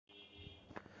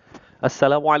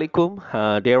Assalamu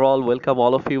alaikum. Dear all, welcome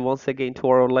all of you once again to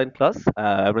our online class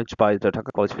arranged by the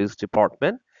Dhaka College Physics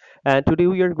Department. And today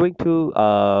we are going to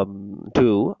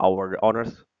do our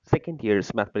honors second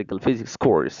year's mathematical physics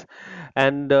course.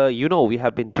 And we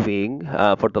have been doing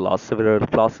for the last several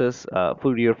classes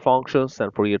Fourier functions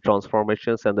and Fourier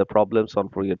transformations and the problems on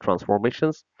Fourier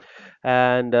transformations.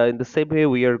 And in the same way,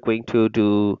 we are going to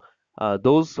do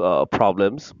those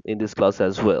problems in this class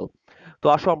as well. তো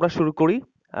আসো আমরা শুরু করি।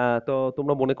 তো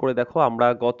তোমরা মনে করে দেখো আমরা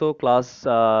গত ক্লাস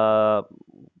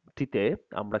টিতে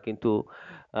আমরা কিন্তু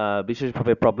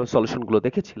বিশেষভাবে প্রবলেম সলিউশন গুলো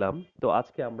দেখেছিলাম। তো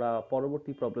আজকে আমরা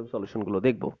পরবর্তী প্রবলেম সলিউশন গুলো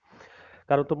দেখব।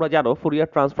 কারণ তোমরা জানো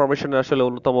ফুরিয়ার ট্রান্সফরমেশনের আসলে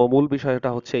অন্যতম মূল বিষয়টা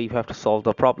হচ্ছে you have to solve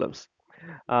the problems.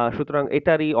 সুতরাং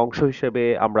এটারই অংশ হিসেবে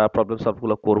আমরা প্রবলেম সলভ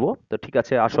গুলো করব। তো ঠিক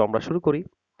আছে, আসো আমরা শুরু করি।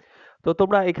 তো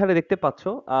তোমরা এখানে দেখতে পাচ্ছ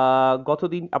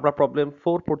গতদিন আমরা প্রবলেম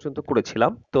 4 পর্যন্ত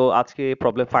করেছিলাম। তো আজকে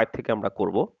প্রবলেম 5 থেকে আমরা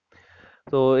করব।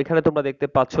 তো এখানে তোমরা দেখতে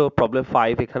পাচ্ছ প্রবলেম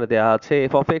 5 এখানে দেয়া আছে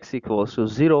f of x equals to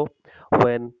 0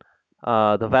 when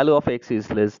the value of x is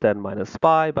less than minus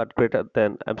pi but greater than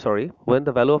I'm sorry when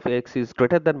the value of x is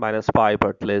greater than minus pi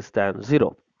but less than 0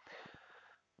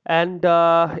 and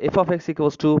f of x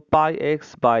equals to pi x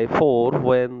by 4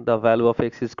 when the value of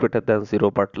x is greater than 0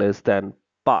 but less than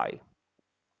pi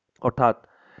অর্থাৎ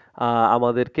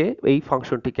আমাদেরকে এই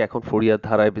ফাংশনটিকে এখন Fourier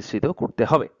ধারায় বিস্তৃত করতে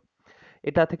হবে।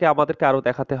 এটা থেকে আমাদেরকে আরো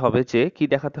দেখাতে হবে যে কি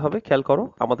দেখাতে হবে খেয়াল করো,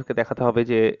 আমাদেরকে দেখাতে হবে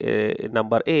যে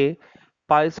number A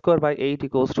pi square by 8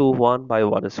 equals to 1 by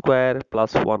 1 square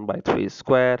plus 1 by 3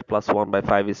 square plus 1 by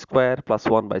 5 square plus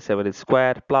 1 by 7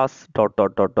 square plus dot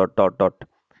dot dot dot dot dot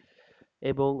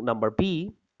এবং নাম্বার বি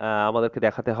আমাদেরকে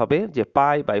দেখাতে হবে যে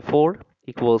pi by 4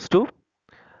 equals to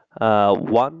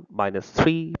 1 minus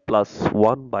 3 plus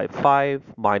 1 by 5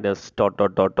 minus dot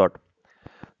dot dot dot.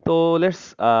 তো let's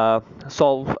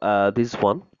solve this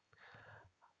one.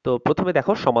 তো প্রথমে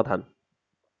দেখো সমাধান।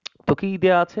 তো কি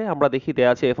দেয়া আছে আমরা দেখি,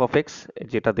 দেয়া আছে f of x,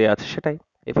 যেটা দেয়া আছে সেটাই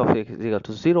f of x is equal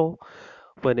to 0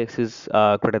 when x is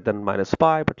greater than minus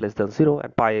pi but less than 0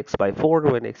 and pi x by 4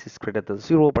 when x is greater than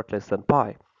 0 but less than pi.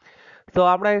 তো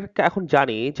আমরা এখন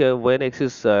জানি যে when x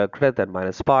is greater than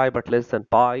minus pi but less than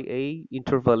pi এই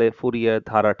ইন্টারভালে Fourier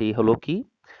ধারাটি হলো কি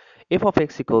f of x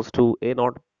equals to a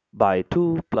naught by 2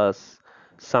 plus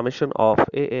summation of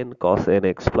an cos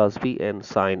nx plus bn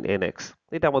sin nx।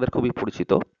 এটা আমাদের খুবই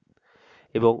পরিচিত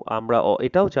এবং আমরা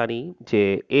এটাও জানি যে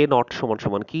a naught সমান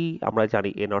সমান কি, আমরা জানি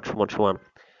a naught সমান সমান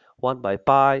 1 by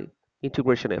pi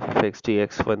integration f of x dx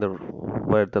when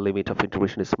where the limit of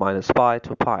integration is minus pi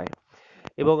to pi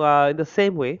এবং in the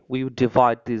same way we would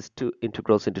divide these two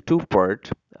integrals into two parts.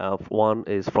 One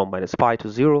is from minus pi to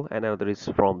 0 and another is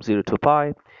from 0 to pi,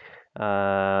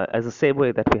 as the same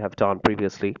way that we have done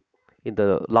previously in the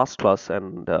last class and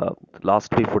last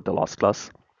before the last class.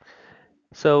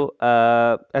 So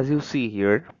as you see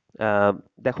here,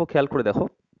 দেখো খেয়াল করে দেখো,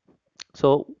 so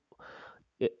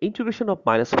integration of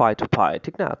minus pi two পাই,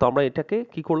 ঠিক না? তো আমরা এটাকে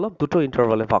কি করলাম, দুটো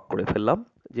ইন্টারভালে ভাগ করে ফেললাম।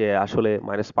 যে আসলে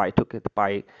মাইনাস পাই টু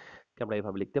পাই আমরা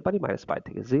এইভাবে লিখতে পারি, মাইনাস পাই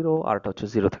থেকে 0 আর এটা হচ্ছে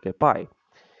 0 থেকে পাই।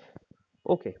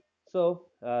 Okay, so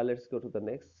let's go to the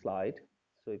next slide.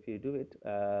 So if you do it,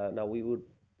 now we would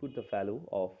put the value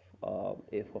of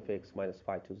f of x minus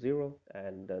pi to 0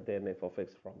 and then f of x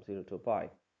from 0 to pi.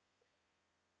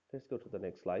 Let's go to the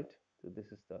next slide. So this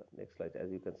is the next slide. As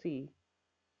you can see,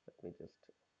 let me just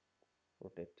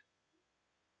rotate.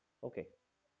 Okay.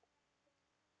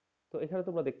 তো এখানে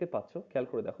তোমরা দেখতে পাচ্ছ, খেয়াল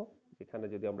করে দেখো, এখানে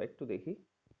যদি আমরা একটু দেখি,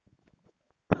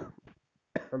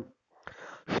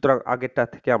 সুতরাং আগেরটা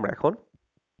থেকে আমরা এখন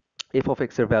f of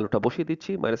x এর ভ্যালুটা বসিয়ে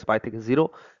দিচ্ছি minus pi থেকে 0।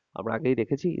 আমরা আগেই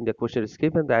দেখেছি in the question is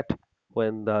given that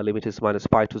when the limit is minus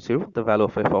pi to 0 the value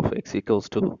of f of x equals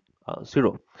to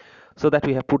 0, so that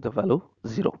we have put the value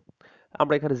 0।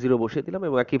 আমরা এখানে 0 বসিয়ে দিলাম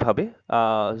এবং একইভাবে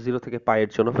 0 থেকে পাই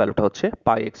এর জন্য ভ্যালুটা হচ্ছে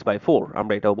pi x by 4,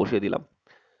 আমরা এটাও বসিয়ে দিলাম।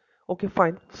 Okay,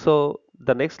 fine. So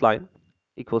the next line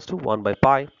equals to 1 by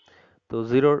pi. তো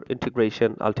 0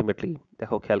 ইন্টিগ্রেশন আলটিমেটলি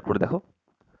দেখো, খেয়াল করে দেখো,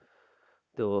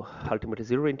 তো আলটিমেটলি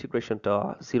 0 ইন্টিগ্রেশনটা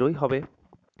 0ই হবে,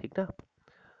 ঠিক না?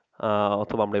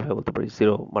 অথবা আমরা এভাবে বলতে পারি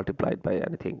 0 মাল্টিপ্লাইড বাই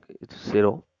এনিথিং ইটস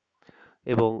 0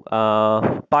 এবং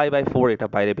পাই বাই 4 এটা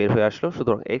বাইরে বের হয়ে আসলো,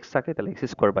 সুতরাং x থাকে তাহলে x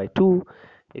স্কয়ার বাই 2,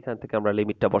 এখান থেকে আমরা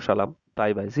লিমিটটা বসালাম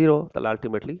পাই বাই 0, তাহলে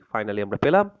আলটিমেটলি ফাইনালি আমরা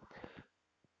পেলাম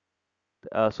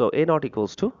so a naught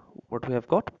equals to what we have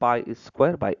got, pi is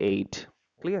square by 8.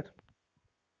 Clear?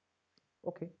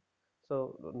 Okay, so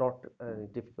not a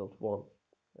difficult one,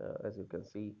 as you can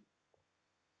see.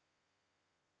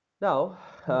 Now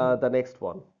the next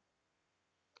one.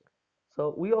 So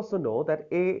we also know that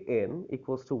an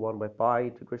equals to 1 by pi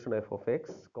integration f of x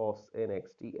cos nx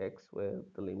dx where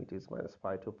the limit is minus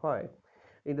pi to pi.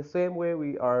 In the same way,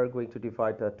 we are going to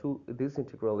divide this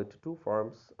integral into two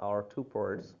forms or two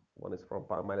parts. One is from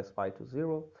minus pi to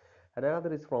 0, and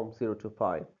another is from 0 to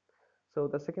pi. So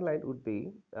the second line would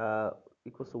be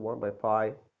equals to 1 by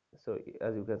pi. So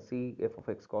as you can see, f of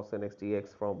x cos nx dx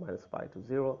from minus pi to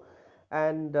 0,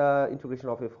 and integration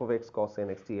of f of x cos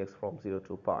nx dx from 0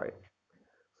 to pi.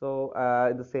 So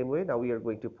in the same way, now we are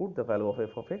going to put the value of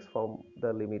f of x from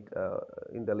the limit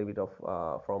in the limit of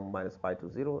from minus pi to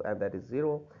 0, and that is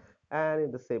 0. And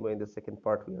in the same way, in the second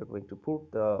part, we are going to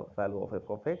put the value of f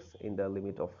of x in the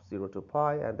limit of 0 to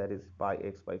pi, and that is pi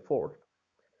x by 4.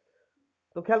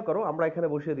 তো খেয়াল করো আমরা এখানে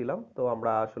বসিয়ে দিলাম, তো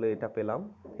আমরা আসলে এটা পেলাম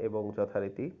এবং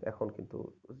যথারীতি এখন কিন্তু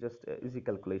জাস্ট ইজি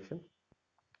ক্যালকুলেশন।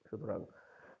 সুতরাং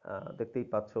দেখতেই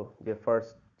পাচ্ছ যে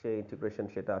ফার্স্ট যে ইন্টিগ্রেশন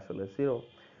সেটা আসলে 0,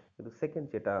 কিন্তু সেকেন্ড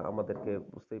যেটা আমাদেরকে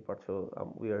বুঝতেই পারছো,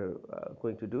 we are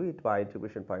going to do it by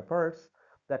integration by parts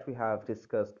that we have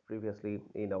discussed previously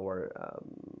in our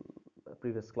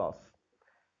previous class.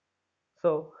 So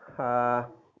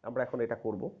আমরা এখন এটা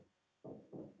করব,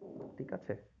 ঠিক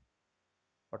আছে?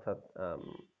 অর্থাৎ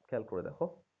খেয়াল করে দেখো,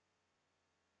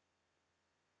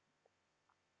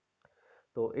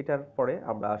 তো এটার পরে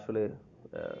আমরা আসলে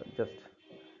জাস্ট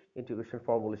ইন্টিগ্রেশন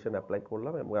ফর্মুলেশন অ্যাপ্লাই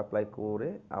করলাম এবং অ্যাপ্লাই করে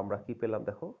আমরা কি পেলাম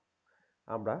দেখো,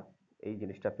 আমরা এই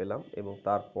জিনিসটা পেলাম এবং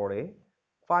তারপরে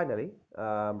ফাইনালি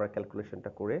আমরা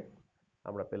ক্যালকুলেশনটা করে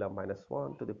আমরা পেলাম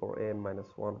 -1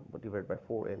 - 1 ডিভাইড বাই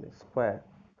 4n স্কয়ার।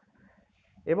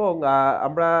 এবং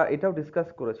আমরা এটাও ডিসকাস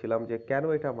করেছিলাম যে কেন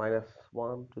এটা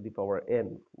 -1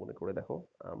 মনে করে দেখো,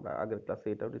 আমরা আগের ক্লাসে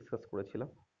এটাও ডিসকাস করেছিলাম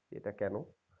এটা কেন।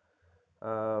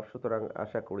 সুতরাং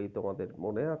আশা করি তোমাদের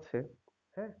মনে আছে।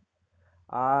 হ্যাঁ,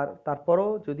 আর তারপরও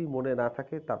যদি মনে না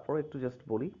থাকে তারপরও একটু জাস্ট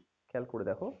বলি, খেয়াল করে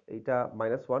দেখো, এইটা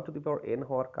 -1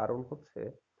 হওয়ার কারণ হচ্ছে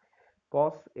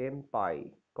cos n পাই,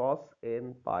 cos n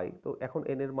পাই। তো এখন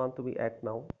n এর মান তুমি 1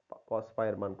 নাও, cos পাই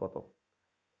এর মান কত?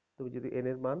 তুমি যদি n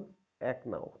এর মান 1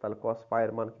 নাও তাহলে cos পাই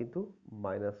এর মান কিন্তু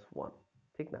 -1,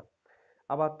 ঠিক না?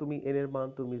 আবার তুমি n এর মান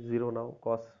তুমি 0 নাও,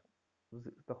 cos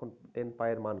তখন n পাই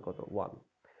এর মান কত? 1।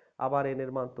 আবার n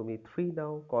এর মান তুমি 3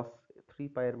 নাও, cos 3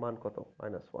 পাই এর মান কত?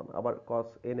 -1। আবার cos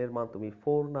n এর মান তুমি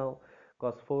 4 নাও,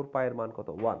 cos 4 পাই এর মান কত?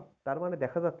 1। তার মানে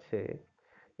দেখা যাচ্ছে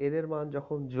n এর মান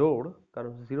যখন জোড়,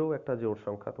 কারণ 0 একটা জোড়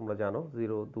সংখ্যা তোমরা জানো,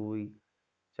 0 2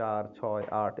 4 6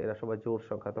 8 এরা সবাই জোড়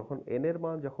সংখ্যা, তখন n এর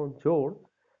মান যখন জোড়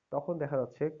তখন দেখা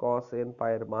যাচ্ছে cos n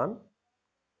পাই এর মান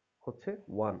হচ্ছে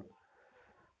 1।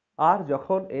 আর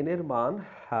যখন n এর মান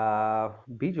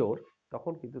বিজোড়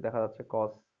তখন কিন্তু দেখা যাচ্ছে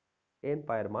cos n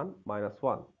pi এর মান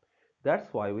 -1. That's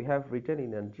why we have written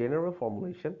in a general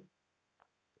formulation,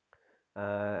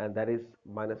 and that is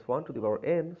 -1 to the power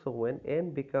n. So when n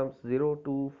becomes 0,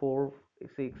 2, 4,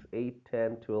 6, 8, 10,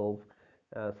 12,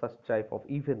 such type of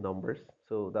even numbers,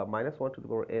 so the -1 to the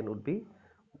power n would be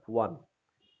 1.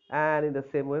 And in the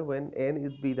same way, when n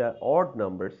is be the odd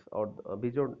numbers or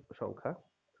bijord সংখ্যা,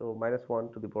 so -1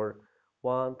 to the power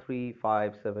 1, 3,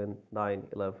 5, 7, 9,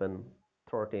 11,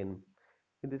 13.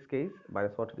 In this case,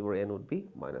 -1 to the power n would be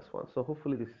 -1. So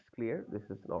hopefully this is clear. This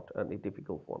is not any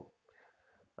difficult one.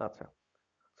 Acha.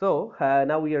 So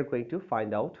now we are going to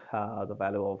find out the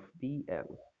value of bn.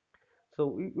 So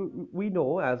we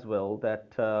know as well that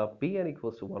bn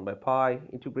equals to 1 by pi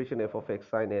integration f of x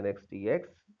sine nx dx.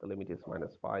 The limit is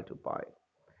minus pi to pi.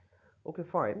 Okay,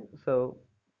 fine. So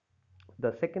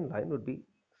the second line would be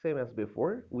same as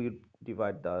before. We would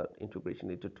divide the integration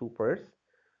into two parts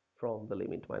from the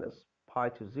limit minus pi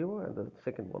to 0 and the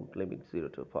second one limit 0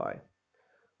 to pi.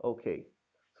 Okay,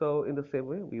 so in the same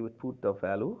way we would put the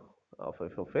value of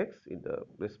f of x in the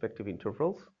respective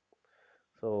intervals.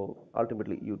 So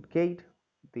ultimately you'd get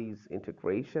these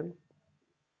integration.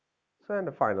 So and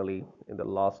finally in the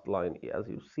last line, as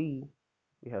you see,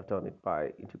 we have done it by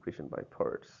integration by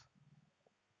parts.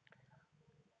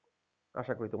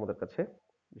 আশা করি তোমাদের কাছে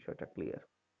বিষয়টা clear.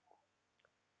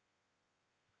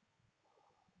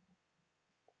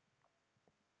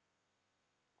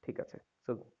 ঠিক আছে,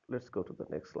 so let's go to the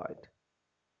next slide.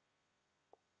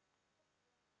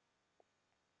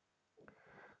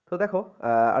 তো দেখো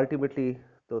ultimately,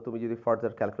 তো তুমি যদি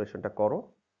ফার্দার ক্যালকুলেশনটা করো,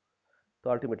 তো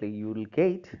ultimately you will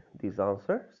get this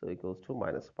answer, so equals to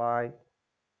minus pi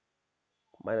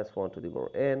 -1 to the power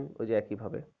n, ওই যে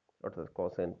একইভাবে, অর্থাৎ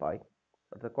cos n pi,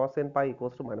 অর্থাৎ cos n pi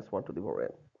equals to -1 to the power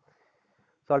n.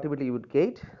 So ultimately you would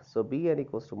get, so bn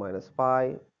equals to minus pi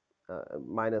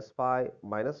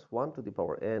 -1 to the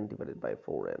power n divided by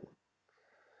 4n.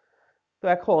 তো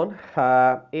এখন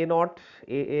a not,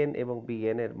 an এবং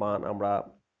bn এর মান আমরা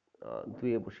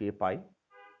দুইয়ে বসিয়ে পাই,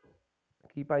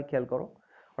 কি পাই খেয়াল করো,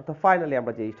 অর্থাৎ ফাইনালি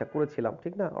আমরা যে জিনিসটা করেছিলাম,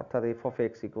 ঠিক না? অর্থাৎ f of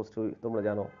x equals to, তোমরা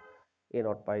জানো a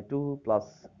naught by 2 plus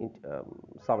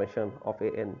summation of a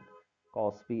n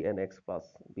cos bn x plus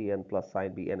bn plus sin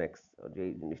bn x, যে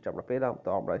জিনিসটা আমরা পেলাম। তো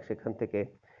আমরা সেখান থেকে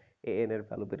a n এর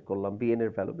ভ্যালু বের করলাম, bn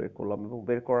এর ভ্যালু বের করলাম, এবং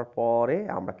বের করার পরে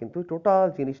আমরা কিন্তু টোটাল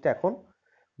জিনিসটা এখন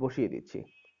বসিয়ে দিচ্ছি।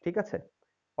 ঠিক আছে,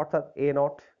 অর্থাৎ a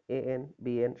নট, an,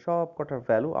 bn সব কটার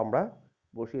ভ্যালু আমরা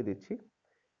বসিয়ে দিচ্ছি।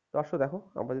 তো আসলে দেখো,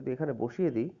 আমরা যদি এখানে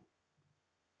বসিয়ে দিই,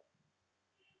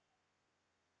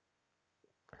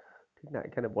 ঠিক না,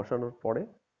 এখানে বসানোর পরে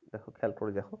দেখো, খেয়াল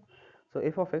করে দেখো, so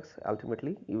f of x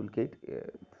ultimately you will get,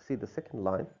 see the second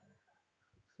line,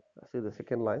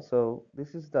 so this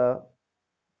is the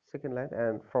second line,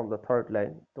 and from the third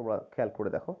line তোমরা খেয়াল করে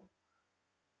দেখো।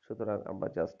 সুতরাং আমরা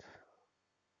জাস্ট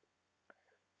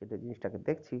যেটা জিনিসটাকে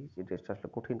দেখছি, যেটা আসলে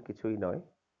কঠিন কিছুই নয়।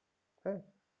 হ্যাঁ,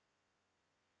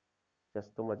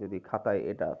 জাস্ট তোমরা যদি খাতায়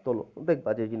এটা তোলো,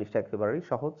 দেখবা যে জিনিসটা একেবারেই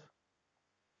সহজ।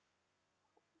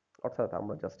 অর্থাৎ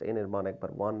আমরা জাস্ট n এর মান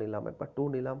একবার 1 নিলাম, একবার 2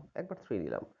 নিলাম, একবার 3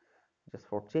 নিলাম, জাস্ট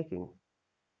ফর চেকিং,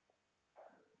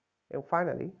 এবং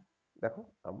ফাইনালি দেখো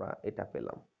আমরা এটা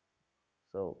পেলাম।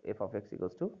 So f of x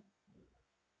equals to,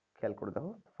 খেয়াল করে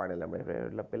দেখো, ফাইনালি আমরা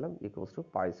এটা পেলাম equals to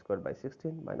pi square by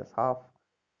 16 minus half.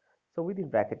 So within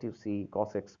bracket you see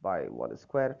cos x by 1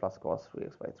 square plus cos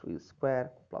 3x by 3 square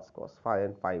plus cos 5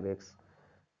 and 5x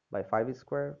by 5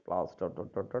 square plus dot dot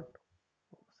dot dot.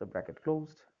 So bracket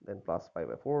closed, then plus pi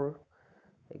by 4.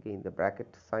 Again the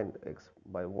bracket sin x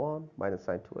by 1 minus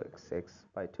sin 2x x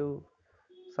by 2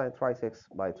 sin thrice x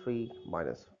by 3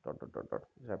 minus dot dot dot dot.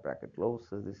 The bracket closed.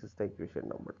 So this is the equation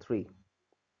number 3.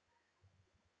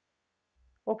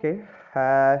 Okay,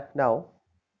 now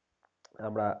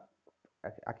আমরা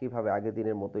একইভাবে আগের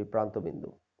দিনের মতোই প্রান্ত বিন্দু,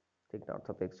 ঠিক না,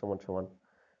 অর্থাৎ x সমান সমান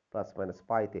প্লাস মাইনাস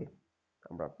পাইতে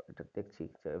আমরা এটা দেখছি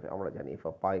যে আমরা জানি f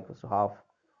of pi equals to half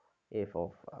f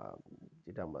of,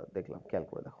 যেটা আমরা দেখলাম, খেয়াল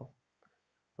করে দেখো।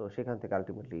 তো সেখান থেকে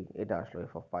আলটিমেটলি এটা আসলো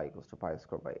f of pi equals to pi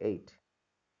square by 8।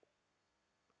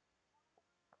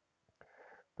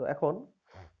 তো এখন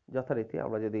যথারীতি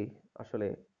আমরা যদি আসলে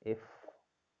f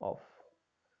of,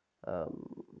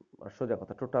 সোজা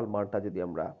কথা, টোটাল মানটা যদি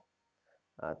আমরা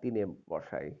 3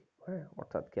 বসাই, হ্যাঁ,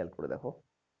 অর্থাৎ খেয়াল করে দেখো,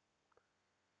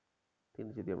 3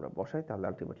 যদি আমরা বসাই, তাহলে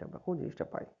আলটিমেটলি আমরা কোন জিনিসটা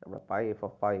পাই? আমরা পাই f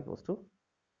of pi equals to,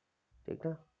 ঠিক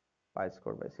না, pi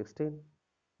square by 16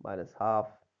 minus half,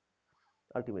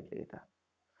 ultimately এটা,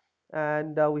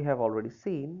 and we have already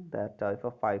seen that f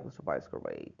of pi equals to pi square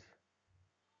by 8।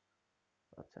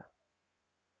 আচ্ছা,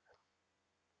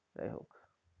 যাই হোক,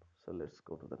 so let's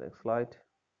go to the next slide।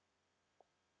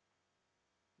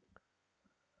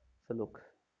 So look,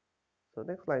 so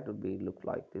next slide would be look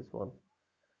like this one।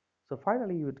 So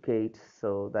finally you would get,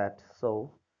 so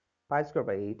pi square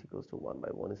by 8 equals to 1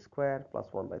 by 1 square plus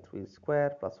 1 by 3 square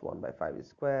plus 1 by 5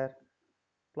 square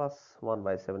plus 1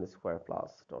 by 7 square plus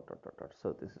dot dot dot dot. So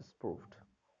this is proved.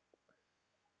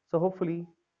 So hopefully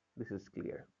this is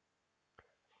clear.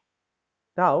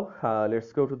 Now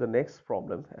let's go to the next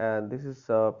problem, and this is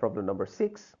problem number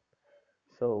 6.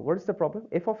 So what is the problem?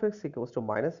 F of x equals to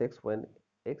minus x when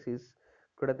x is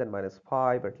greater than minus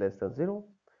pi but less than 0,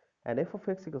 and f of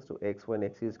x equals to x when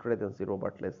x is greater than 0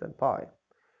 but less than pi.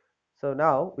 So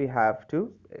now we have to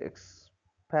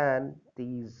expand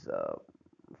these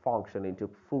function into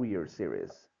Fourier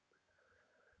series.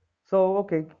 So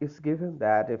okay, it's given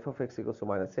that f of x equals to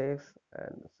minus x,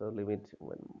 and so limit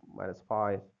when minus pi,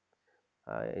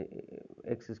 uh,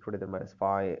 x is greater than minus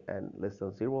pi and less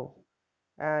than 0,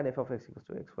 and f of x equals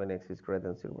to x when x is greater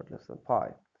than 0 but less than pi.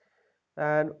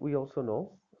 And we also know,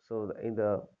 so in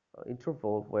the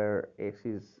interval where x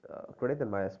is greater than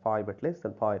minus pi but less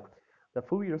than pi, the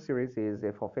Fourier series is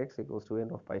f of x equals to n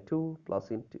of pi 2 plus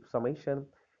into summation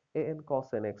an cos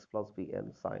nx plus bn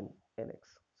sin nx.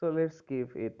 So let's give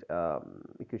it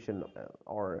equation,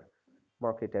 or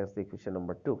mark it as the equation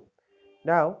number 2.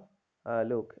 Now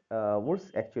look, what's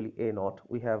actually a naught?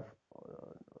 We have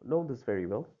known this very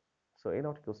well. So a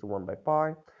naught equals to 1 by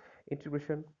pi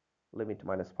integration limit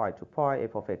minus pi to pi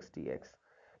f of x dx.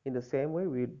 In the same way,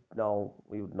 we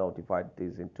would now divide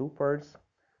these in two parts.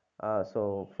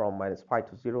 So from minus pi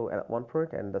to 0 at one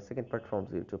part, and the second part from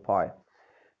 0 to pi.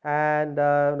 And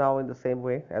now in the same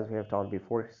way as we have done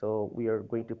before, so we are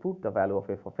going to put the value of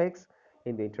f of x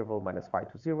in the interval minus pi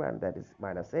to 0, and that is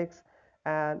minus x.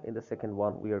 And in the second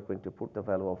one, we are going to put the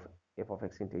value of f of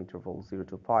x in the interval 0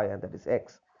 to pi, and that is x.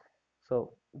 So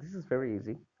this is very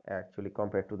easy actually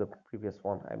compared to the previous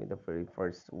one. I mean the very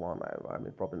first one, I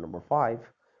mean problem number 5.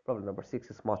 Problem number 6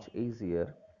 is much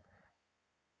easier.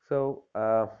 So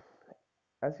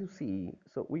as you see,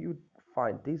 so we would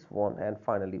find this one, and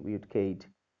finally we would get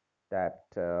that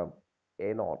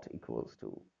a naught equals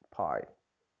to pi.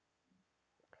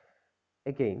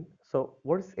 again, so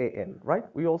what is an, right?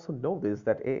 We also know this,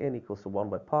 that an equals to 1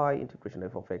 by pi integration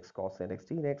f of x cos nx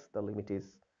dx. The limit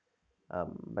is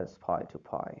minus pi to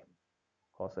pi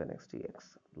cos nx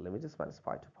dx. The limit is minus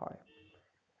pi to pi.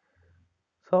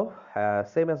 So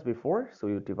same as before, so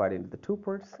we would divide into the two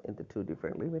parts, into two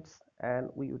different limits, and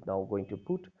we would now going to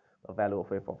put a value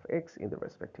of f of x in the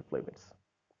respective limits.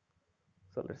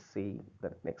 So let's see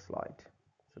the next slide.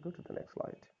 So go to the next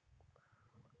slide.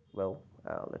 Well,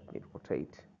 let me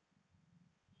rotate.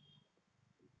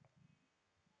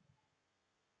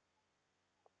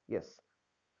 Yes.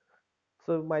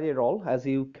 So my dear all, as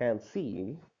you can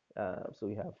see, so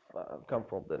we have come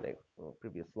from the next,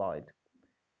 previous slide.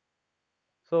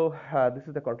 So this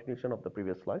is the continuation of the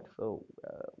previous slide. So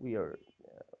we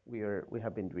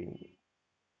have been doing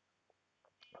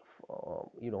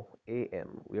an.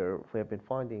 We have been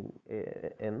finding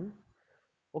an.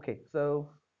 Okay, so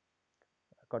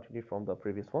continue from the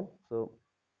previous one. So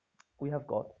we have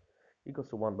got equals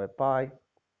to 1 by pi,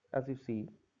 as you see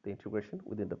the integration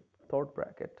within the third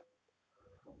bracket.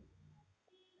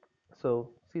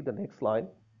 So see the next line,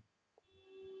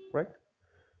 right?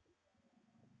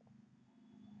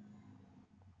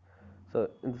 So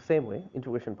in the same way,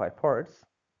 integration by parts.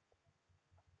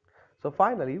 So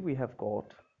finally we have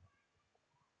got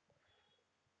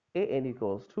an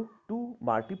equals to 2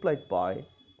 multiplied by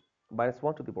minus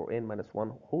 1 to the power n minus 1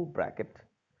 whole bracket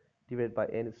divided by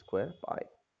n square pi.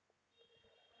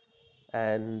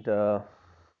 And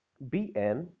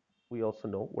bn, we also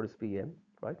know what is bn,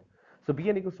 right? So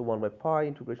bn equals to 1 by pi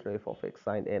integration f of x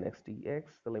sine nx dx.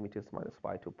 The limit is minus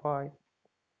pi to pi.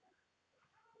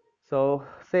 So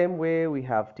same way we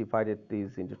have divided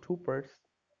these into two parts,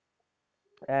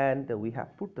 and we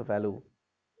have put the value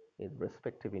in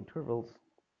respective intervals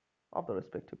of the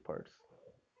respective parts.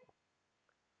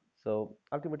 So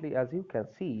ultimately, as you can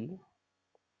see,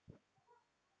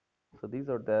 so these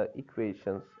are the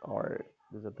equations, or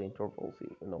these are the intervals,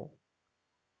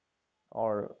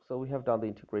 or so we have done the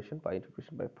integration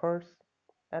by parts,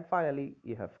 and finally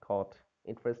you have got,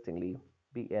 interestingly,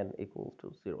 bn equals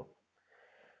to 0.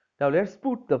 Now let's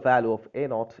put the value of a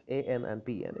naught, an, and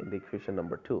bn in the equation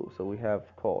number 2. So we have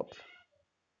got,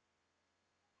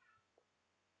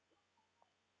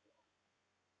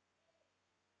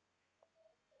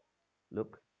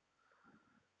 look,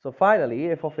 so finally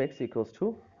f of x equals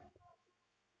to,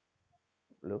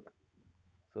 look,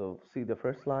 so see the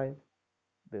first line,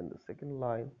 then the second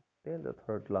line, then the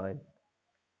third line,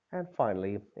 and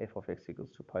finally f of x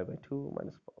equals to pi by 2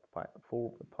 minus pi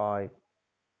 4 by pi.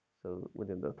 So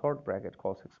within the third bracket,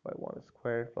 cos x by 1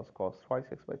 square plus cos twice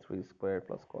x by 3 square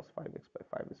plus cos 5x by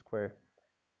 5 square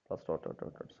plus dot dot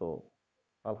dot dot. So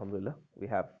alhamdulillah, we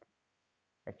have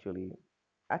actually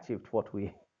achieved what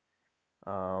we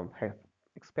have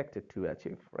expected to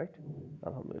achieve, right?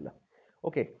 Alhamdulillah.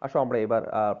 ওকে, আসো আমরা এবার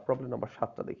problem number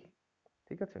 7টা দেখি।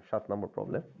 ঠিক আছে, 7 নম্বর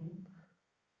problem.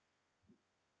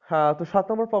 হ্যাঁ, তো 7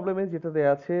 নম্বর প্রবলেমে যেটা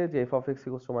দেয়া আছে যে f of x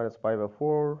equals to minus pi by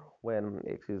 4 when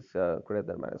x is greater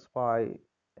than minus pi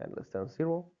and less than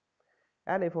 0,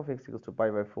 and f of x equals to pi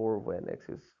by 4 when x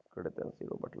is greater than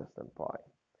 0 but less than pi.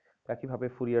 একইভাবে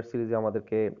Fourier সিরিজে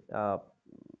আমাদেরকে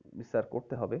বিস্তার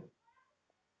করতে হবে।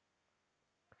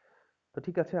 তো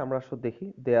ঠিক আছে, আমরা আসলে দেখি,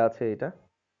 দেয়া আছে এটা,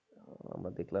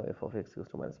 আমরা দেখলাম f of x equals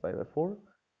to minus pi by 4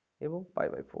 এবং pi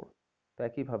by 4। তো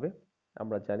একইভাবে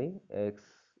আমরা জানি x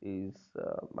is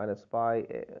minus pi,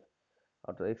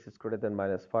 অর্থাৎ x is greater than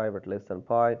minus pi but less than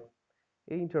pi।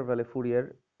 এই ইন্টারভ্যালে ফুরিয়ার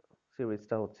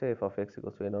সিরিজটা হচ্ছে f of x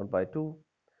equals to a naught by 2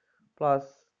 plus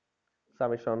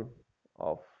summation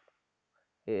of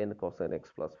an cos nx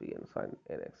plus bn sin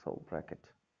nx whole bracket।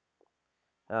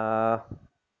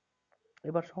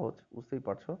 এবার সহজ, বুঝতেই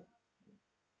পারছো।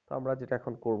 তো আমরা যেটা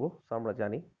এখন করব, তো আমরা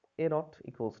জানি a naught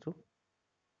equals to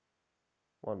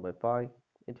 1 by pi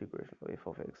integration of f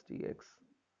of x dx,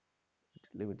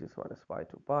 limit is minus pi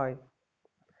to pi।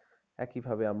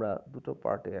 একইভাবে আমরা দুটো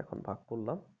পার্টে এখন ভাগ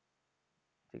করলাম,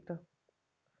 ঠিক না?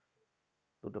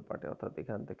 দুটো পার্টে, অর্থাৎ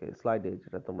এখান থেকে স্লাইডে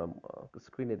যেটা তোমরা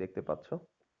স্ক্রিনে দেখতে পাচ্ছ,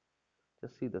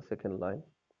 just see the second line,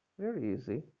 very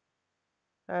easy,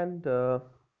 and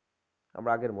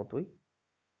আমরা আগের মতোই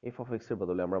f of x এর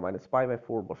বদলে আমরা minus pi by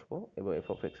 4 বসবো এবং f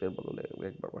of x এর বদলে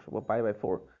একবার বসাবো pi by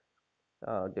 4,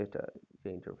 যেটা যে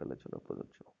ইন্টারভ্যালের জন্য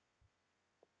প্রযোজ্য।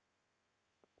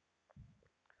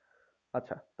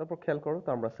 আচ্ছা, তারপর খেয়াল করো, তো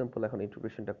আমরা সিম্পল এখন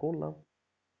ইন্টিগ্রেশনটা করলাম,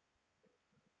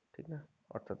 ঠিক না?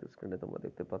 অর্থাৎ স্ক্রিনে তোমরা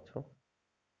দেখতে পাচ্ছ,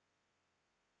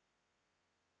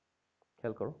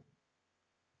 খেয়াল করো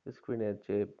স্ক্রিনের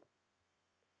যে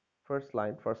ফার্স্ট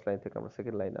লাইন থেকে আমরা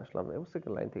সেকেন্ড লাইনে আসলাম এবং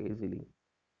সেকেন্ড লাইন থেকে ইজিলি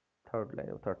থার্ড লাইন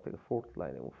এবং থার্ড থেকে ফোর্থ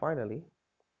লাইন এবং ফাইনালি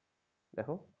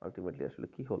দেখো আলটিমেটলি আসলে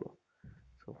কি হলো।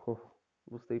 সো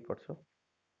বুঝতেই পারছো।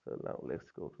 So now let's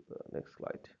go to the next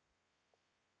slide.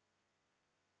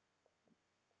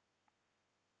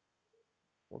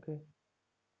 Okay,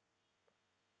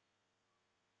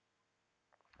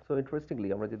 so interestingly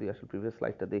আমরা যদি আসলে প্রিভিয়াস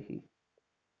স্লাইডটা দেখি,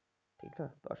 ঠিক না,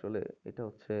 তো আসলে এটা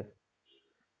হচ্ছে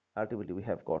ultimately we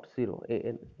have got 0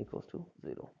 an equals to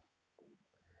 0.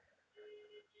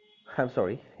 I'm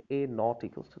sorry, a not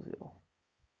equals to 0.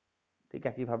 ঠিক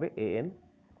একইভাবে an,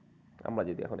 আমরা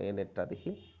যদি এখন n এরটা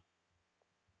দেখি,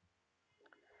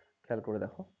 খেয়াল করে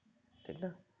দেখো, ঠিক না,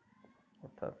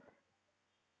 অর্থাৎ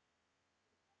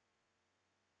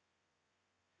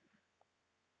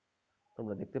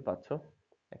তোমরা দেখতে পাচ্ছ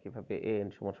একইভাবে an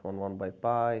সমান সমান 1 by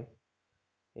pi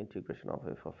integration of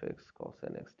f of x cos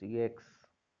nx dx,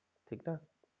 ঠিক না,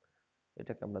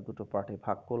 এটাকে আমরা দুটো পার্টে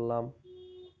ভাগ করলাম,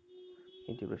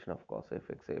 integration of cos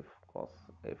fx f cos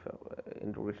f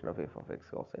integration of f of x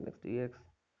cos nx dx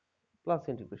plus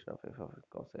integration of f of x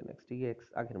cos nx dx,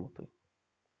 আগের মতোই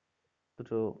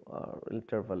দুটো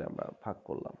ইন্টারভালে আমরা ভাগ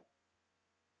করলাম।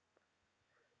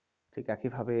 ঠিক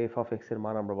একইভাবে f of x এর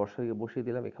মান আমরা বসিয়ে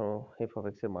দিলাম, এখানেও f of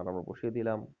x এর মান আমরা বসিয়ে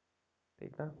দিলাম,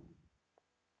 ঠিক না,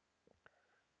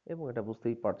 এবং এটা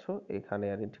বুঝতেই পারছো এখানে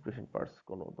আর ইন্টিগ্রেশন পার্টস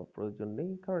কোনো তো প্রয়োজন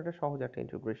নেই, কারণ এটা সহজ একটা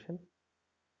ইন্টিগ্রেশন।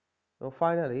 এবং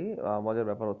ফাইনালি মজার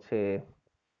ব্যাপার হচ্ছে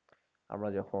আমরা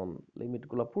যখন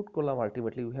লিমিটগুলো পুট করলাম,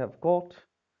 ultimately we have got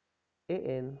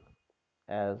an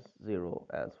as 0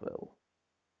 as well.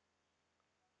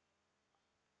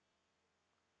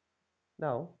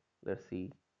 Now let's see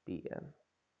bn,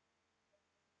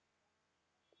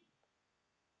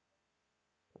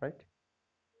 right?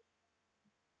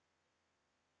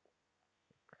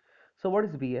 So what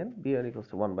is bn? Bn equals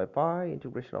to 1 by pi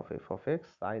integration of f of x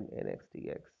sin nx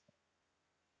dx.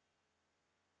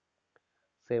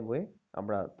 Same way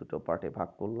আমরা দুটো পার্টে ভাগ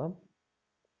করলাম।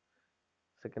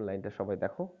 Second লাইনটা সবাই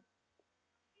দেখো,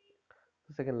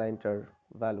 second লাইনটার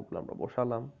ভ্যালুগুলো আমরা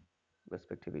বসালাম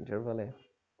রেসপেক্টিভ ইন্টারভালে।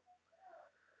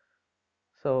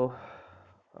 সো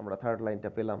আমরা থার্ড লাইনটা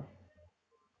পেলাম,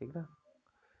 ঠিক না,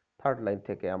 থার্ড লাইন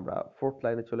থেকে আমরা ফোর্থ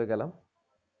লাইনে চলে গেলাম,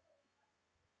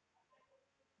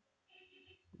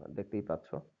 দেখতেই পাচ্ছ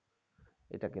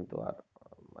এটা কিন্তু আর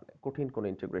মানে কঠিন কোনো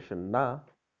ইন্টিগ্রেশন না,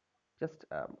 জাস্ট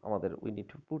আমাদের we need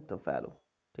to put the value,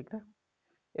 ঠিক না,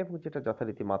 এবং যেটা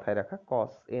যথারীতি মাথায় রাখা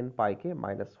cos n পাইকে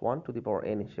 -1 টু দি পাওয়ার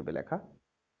n হিসেবে লেখা।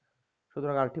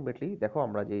 সুতরাং আলটিমেটলি দেখো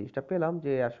আমরা যে জিনিসটা পেলাম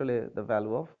যে আসলে the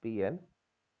value of bn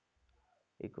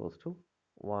equals to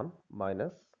 1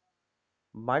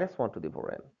 minus 1 to the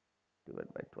power n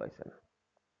divided by twice n.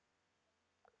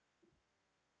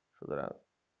 সুতরাং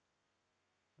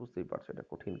বুঝতেই পারছো এটা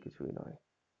কঠিন কিছুই নয়।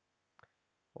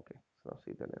 ওকে, so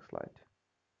see the next slide.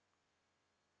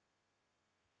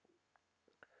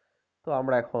 তো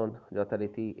আমরা এখন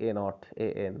যথারীতি a not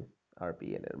an R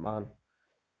bn এর মান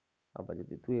আমরা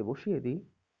যদি 2 এ বসিয়ে দিই,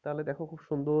 তাহলে দেখো খুব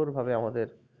সুন্দরভাবে আমাদের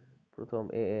প্রথম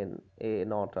a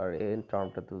নট আর an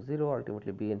টার্মটা তো 0,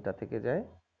 আলটিমেটলি bn টা থেকে যায়।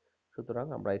 সুতরাং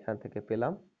আমরা এখান থেকে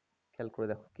পেলাম, খেয়াল করে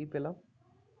দেখো কি পেলাম,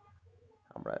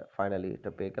 আমরা ফাইনালি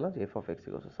এটা পেয়ে গেলাম যে f of x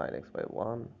equals to sin x by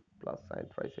 1 plus sin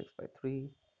 5x by 3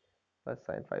 plus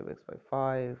sin 5x by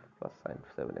 5 plus sin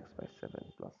 7x by 7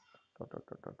 plus dot dot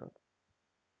dot dot dot.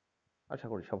 আশা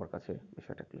করি সবার কাছে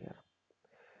বিষয়টা clear.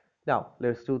 Now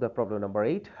let's do the problem number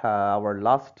 8, our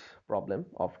last problem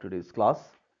of today's class,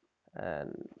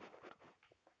 and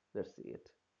let's see it.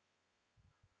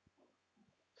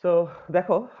 So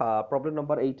দেখো problem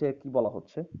number 8 এ কি বলা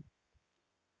হচ্ছে,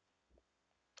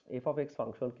 f of x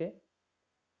ফাংশনকে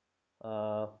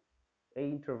এই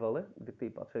ইন্টারভালে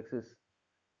দেখতেই পাচ্ছ x is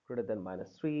greater than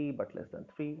 -3 but less than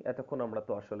 3, এতক্ষণ আমরা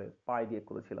তো আসলে পাই দিয়ে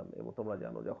করেছিলাম, এবং তোমরা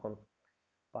জানো যখন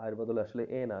পায়ের বদলে আসলে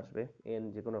n আসবে, n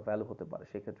যে কোনো ভ্যালু হতে পারে,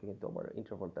 সেক্ষেত্রে কিন্তু আমার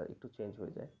ইন্টারভালটা একটু চেঞ্জ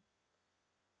হয়ে যায়।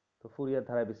 তো ফুরিয়ার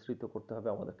ধারায় বিস্তৃত করতে হবে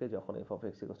আমাদেরকে যখন f of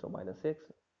x equals to -x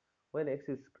when x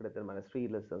is greater than -3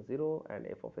 less than 0 and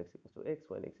f of x equals to x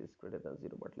when x is greater than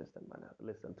 0 but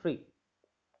less than 3.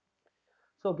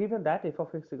 So given that f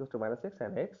of x equals to -x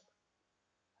and x,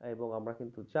 এবং আমরা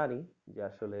কিন্তু জানি যে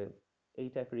আসলে এই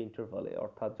টাইপের ইন্টারভালে,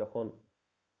 অর্থাৎ যখন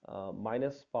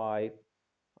মাইনাস পাই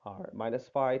আর মাইনাস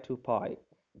পাই টু পাই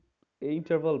এই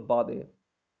ইন্টারভাল বাদে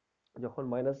যখন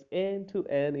 -n to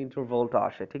n ইন্টারভালটা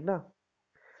আসে, ঠিক না,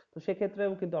 তো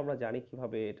সেক্ষেত্রেও কিন্তু আমরা জানি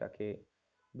কিভাবে এটাকে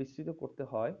বিস্তৃত করতে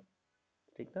হয়,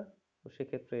 ঠিক না। তো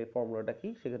সেক্ষেত্রে ফর্মুলাটা কি,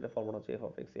 সেক্ষেত্রে ফর্মুলা হচ্ছে f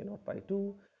of x a naught by 2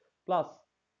 plus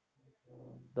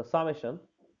the summation,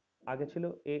 আগে ছিল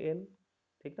an,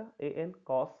 ঠিক না, an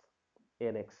cos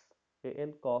nx,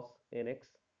 an cos nx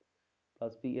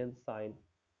plus bn sin,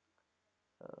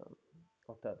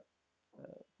 অর্থাৎ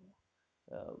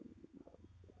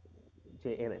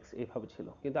যে nx এইভাবে ছিল,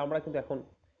 কিন্তু আমরা কিন্তু এখন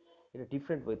এটা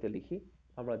ডিফারেন্ট ওয়েতে লিখি।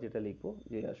 আমরা যেটা লিখবো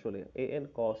যে আসলে an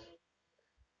cos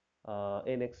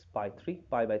nx by 3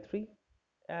 pi by 3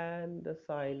 and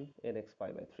sin nx pi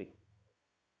by 3।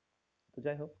 তো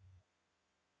যাই হোক,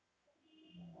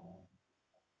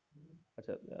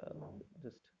 আচ্ছা,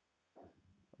 জাস্ট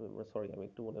সরি, আমি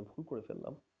একটু মনে হয় ভুল করে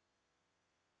ফেললাম।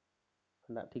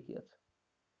 না, ঠিকই আছে,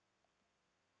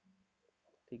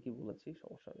 ঠিকই বলেছি,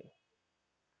 সমস্যা নেই।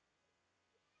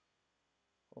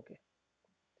 ওকে,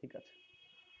 ঠিক আছে।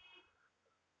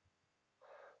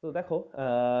 তো দেখো,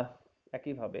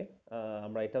 একইভাবে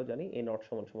আমরা এটাও জানি a নট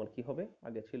সমান সমান কি হবে।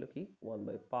 আগে ছিল কি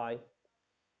 1/π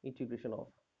ইন্টিগ্রেশন অফ,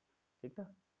 ঠিক না,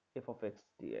 f of x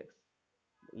dx।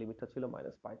 লিমিটটা ছিল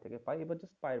 -π থেকে π, এবার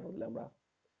জাস্ট π এর বদলে আমরা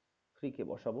 3 কে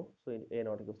বসাবো। So a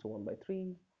not equals to 1/3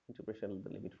 integration the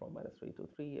limit from -3 to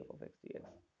 3 f of x dx।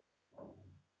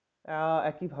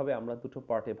 একইভাবে আমরা দুটো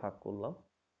পার্টে ভাগ করলাম।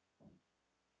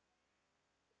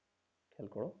 খেয়াল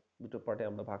করো, দুটো পার্টে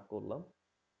আমরা ভাগ করলাম।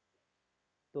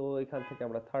 তো এখান থেকে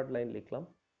আমরা থার্ড লাইন লিখলাম,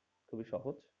 খুবই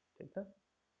সহজ, ঠিক না।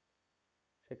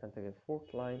 সেখান থেকে ফোর্থ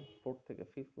লাইন, ফোর্থ থেকে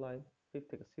ফিফথ লাইন, ফিফথ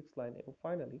থেকে সিক্স লাইন, এবং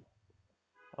ফাইনালি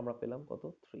আমরা পেলাম কত,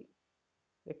 3।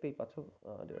 দেখতেই পাচ্ছ,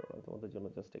 তোমাদের জন্য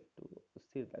জাস্ট একটু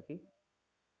স্থির রাখি,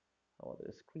 আমাদের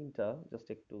স্ক্রিনটা জাস্ট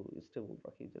একটু স্টেবল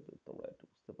রাখি, যাতে তোমরা একটু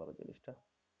বুঝতে পারো জিনিসটা।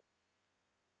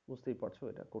 বুঝতেই পারছো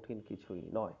এটা কঠিন কিছুই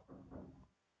নয়।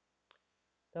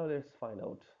 Now let's find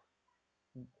out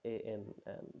an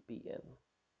and bn।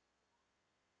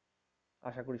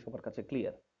 আশা করি সবার কাছে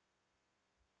clear.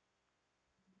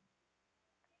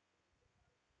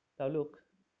 Now look,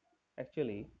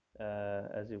 actually,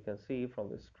 as you can see from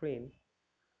the screen,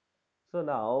 so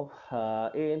now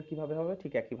an কিভাবে হবে,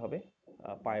 ঠিক একইভাবে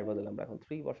পায়ের বদলে আমরা এখন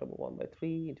 3 বসাবো।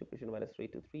 1/3 integration -3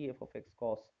 to 3 f of x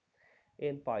cos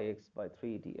n pi x by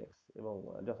 3 dx। এবং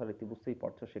যথারীতি বুঝতেই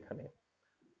পারছো, সেখানে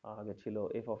আগে ছিল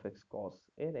f of x cos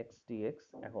nx dx,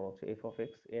 এখন হচ্ছে f of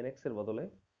x nx এর বদলে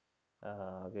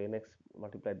আগে nx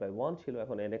multiplied by 1 ছিল,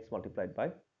 এখন nx multiplied by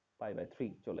pi by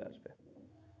 3 চলে আসবে।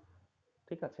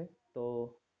 ঠিক আছে, তো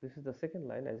this is the second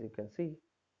line, as you can see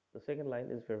the second line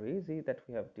is very easy, that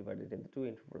we have divided into two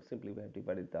intervals. Simply we have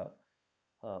divided the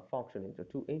function into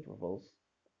two intervals,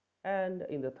 and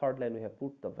in the third line we have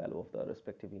put the value of the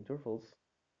respective intervals,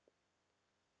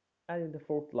 and in the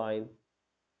fourth line,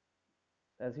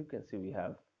 as you can see, we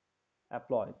have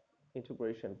applied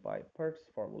integration by parts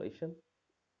formulation.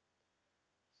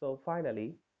 So finally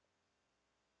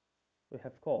we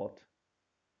have got,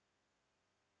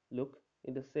 look,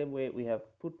 in the same way we have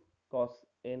put cos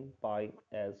n pi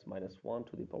as -1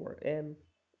 to the power n,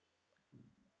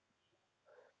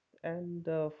 and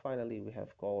finally we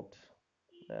have got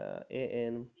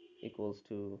an equals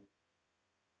to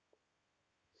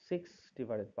 6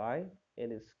 divided by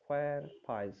n square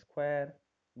pi square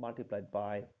multiplied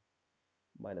by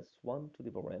 -1 to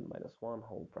the power n minus 1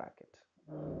 whole bracket.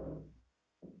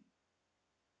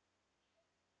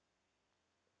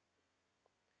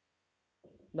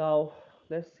 Now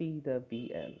let's see the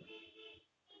bn.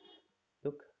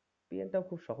 Look, bn টাও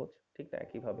খুব সহজ, ঠিক না।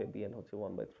 একইভাবে bn হচ্ছে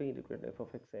 1/3 integrated f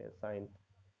of x sin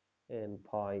n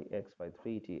pi x by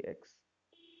 3 dx.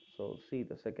 So see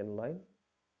the second line,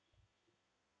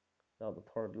 now the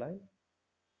third line,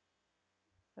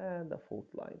 and the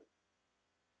fourth line,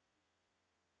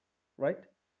 right?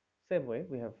 Same way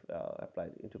we have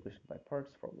applied integration by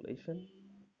parts formulation,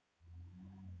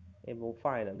 এবং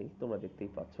finally তোমরা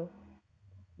দেখতেই পাচ্ছ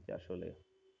যে আসলে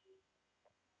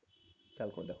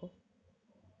খেয়াল করে দেখো,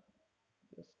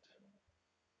 just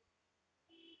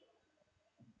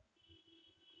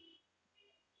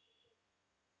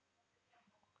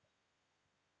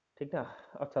ঠিক না।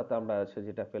 অর্থাৎ আমরা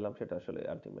যেটা পেলাম সেটা আসলে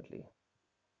আলটিমেটলি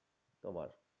তোমার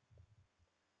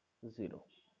 0।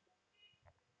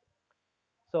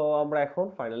 সো আমরা এখন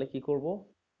ফাইনালি কি করব,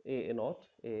 a not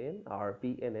an R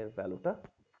bn এর ভ্যালুটা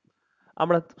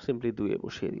আমরা সিম্পলি 2 এ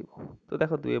বসিয়ে দিব। তো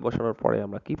দেখো, 2 এ বসানোর পরে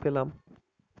আমরা কি পেলাম,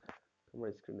 তোমরা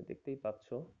স্ক্রিনে দেখতেই পাচ্ছ,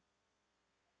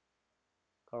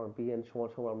 কারণ bn সমান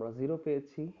সমান আমরা 0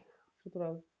 পেয়েছি।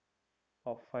 সুতরাং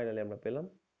ফাইনালি আমরা পেলাম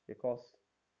যে cos,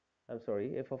 I'm sorry,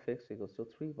 f of x equals to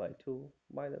 3/2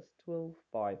 minus 12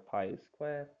 by pi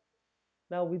square.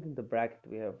 Now within the bracket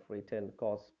we have written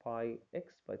cos pi x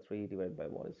by 3 divided by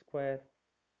 1 square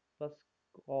plus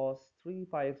cos 3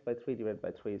 pi x by 3 divided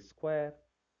by 3 square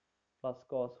plus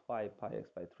cos 5 pi x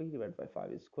by 3 divided by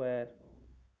 5 square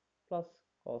plus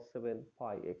cos 7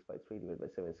 pi x by 3 divided by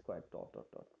 7 square dot dot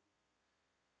dot.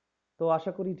 তো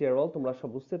আশা করি deer all তোমরা সব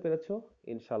বুঝতে পেরেছো।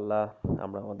 ইনশাল্লাহ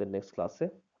আমরা আমাদের next ক্লাসে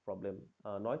প্রবলেম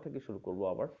 9 থেকে শুরু করব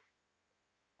আবার।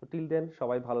 তো টিল দেন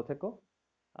সবাই ভালো থেকো,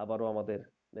 আবারও আমাদের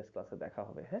নেক্সট ক্লাসে দেখা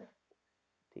হবে, হ্যাঁ।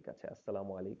 ঠিক আছে,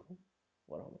 আসসালামু আলাইকুম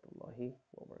ওয়া রাহমাতুল্লাহি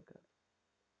ওয়া বারাকাতুহু।